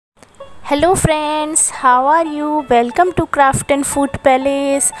Hello friends, how are you. Welcome to craft and food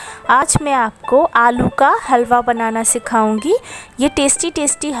palace. आज मैं आपको आलू का हलवा बनाना सिखाऊंगी। ये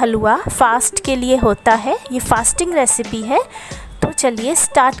टेस्टी हलवा फास्ट के लिए होता है। ये फास्टिंग रेसिपी है। तो चलिए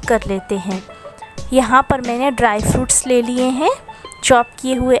स्टार्ट कर लेते हैं। यहाँ पर मैंने ड्राई फ्रूट्स ले लिए हैं, चॉप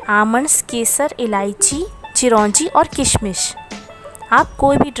किए हुए आमंड्स, केसर, इलायची, चिरौंजी और किशमिश। आप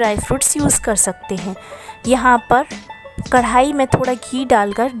कोई भी ड्राई फ्रूट्स यूज़ कर सकते हैं। यहाँ पर कढ़ाई में थोड़ा घी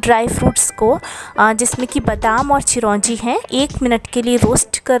डालकर ड्राई फ्रूट्स को जिसमें कि बादाम और चिरौंजी हैं 1 मिनट के लिए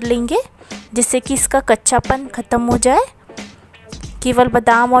रोस्ट कर लेंगे, जिससे कि इसका कच्चापन ख़त्म हो जाए। केवल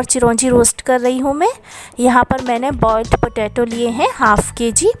बादाम और चिरौंजी रोस्ट कर रही हूँ मैं। यहाँ पर मैंने बॉइल्ड पोटैटो लिए हैं ½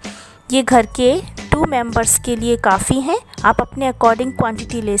 kg। ये घर के 2 मेंबर्स के लिए काफ़ी हैं। आप अपने अकॉर्डिंग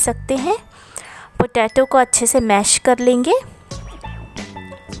क्वांटिटी ले सकते हैं। पोटैटो को अच्छे से मैश कर लेंगे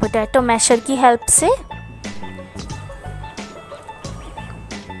पोटैटो मैशर की हेल्प से।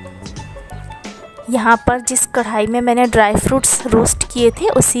 यहाँ पर जिस कढ़ाई में मैंने ड्राई फ्रूट्स रोस्ट किए थे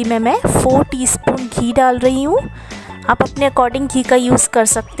उसी में मैं 4 टीस्पून घी डाल रही हूँ। आप अपने अकॉर्डिंग घी का यूज़ कर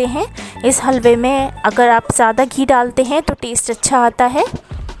सकते हैं। इस हलवे में अगर आप ज़्यादा घी डालते हैं तो टेस्ट अच्छा आता है,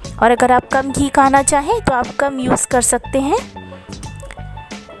 और अगर आप कम घी खाना चाहें तो आप कम यूज़ कर सकते हैं।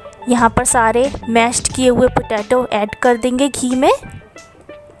 यहाँ पर सारे मैश्ड किए हुए पोटैटो ऐड कर देंगे घी में।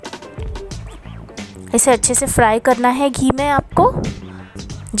 इसे अच्छे से फ्राई करना है घी में आपको,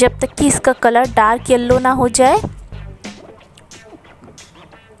 जब तक कि इसका कलर डार्क येलो ना हो जाए।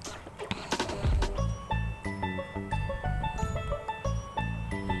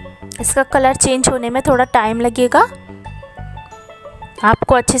 इसका कलर चेंज होने में थोड़ा टाइम लगेगा।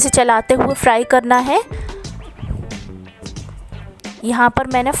 आपको अच्छे से चलाते हुए फ्राई करना है। यहाँ पर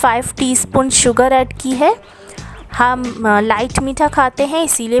मैंने 5 टीस्पून शुगर ऐड की है। हम लाइट मीठा खाते हैं,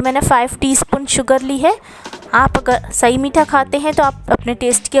 इसीलिए मैंने 5 टीस्पून शुगर ली है। आप अगर सही मीठा खाते हैं तो आप अपने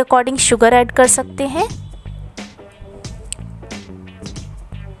टेस्ट के अकॉर्डिंग शुगर ऐड कर सकते हैं।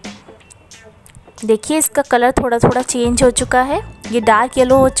 देखिए इसका कलर थोड़ा चेंज हो चुका है, ये डार्क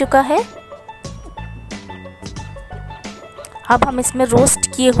येलो हो चुका है। अब हम इसमें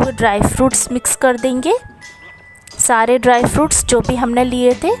रोस्ट किए हुए ड्राई फ्रूट्स मिक्स कर देंगे, सारे ड्राई फ्रूट्स जो भी हमने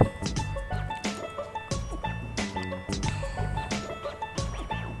लिए थे।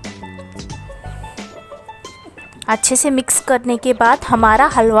 अच्छे से मिक्स करने के बाद हमारा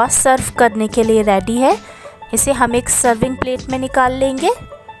हलवा सर्व करने के लिए रेडी है। इसे हम एक सर्विंग प्लेट में निकाल लेंगे।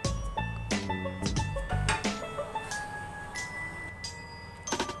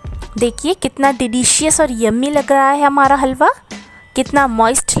 देखिए कितना डिलीशियस और यम्मी लग रहा है हमारा हलवा, कितना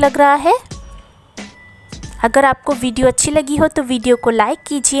मॉइस्ट लग रहा है। अगर आपको वीडियो अच्छी लगी हो तो वीडियो को लाइक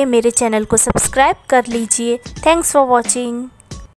कीजिए, मेरे चैनल को सब्सक्राइब कर लीजिए। Thanks for watching.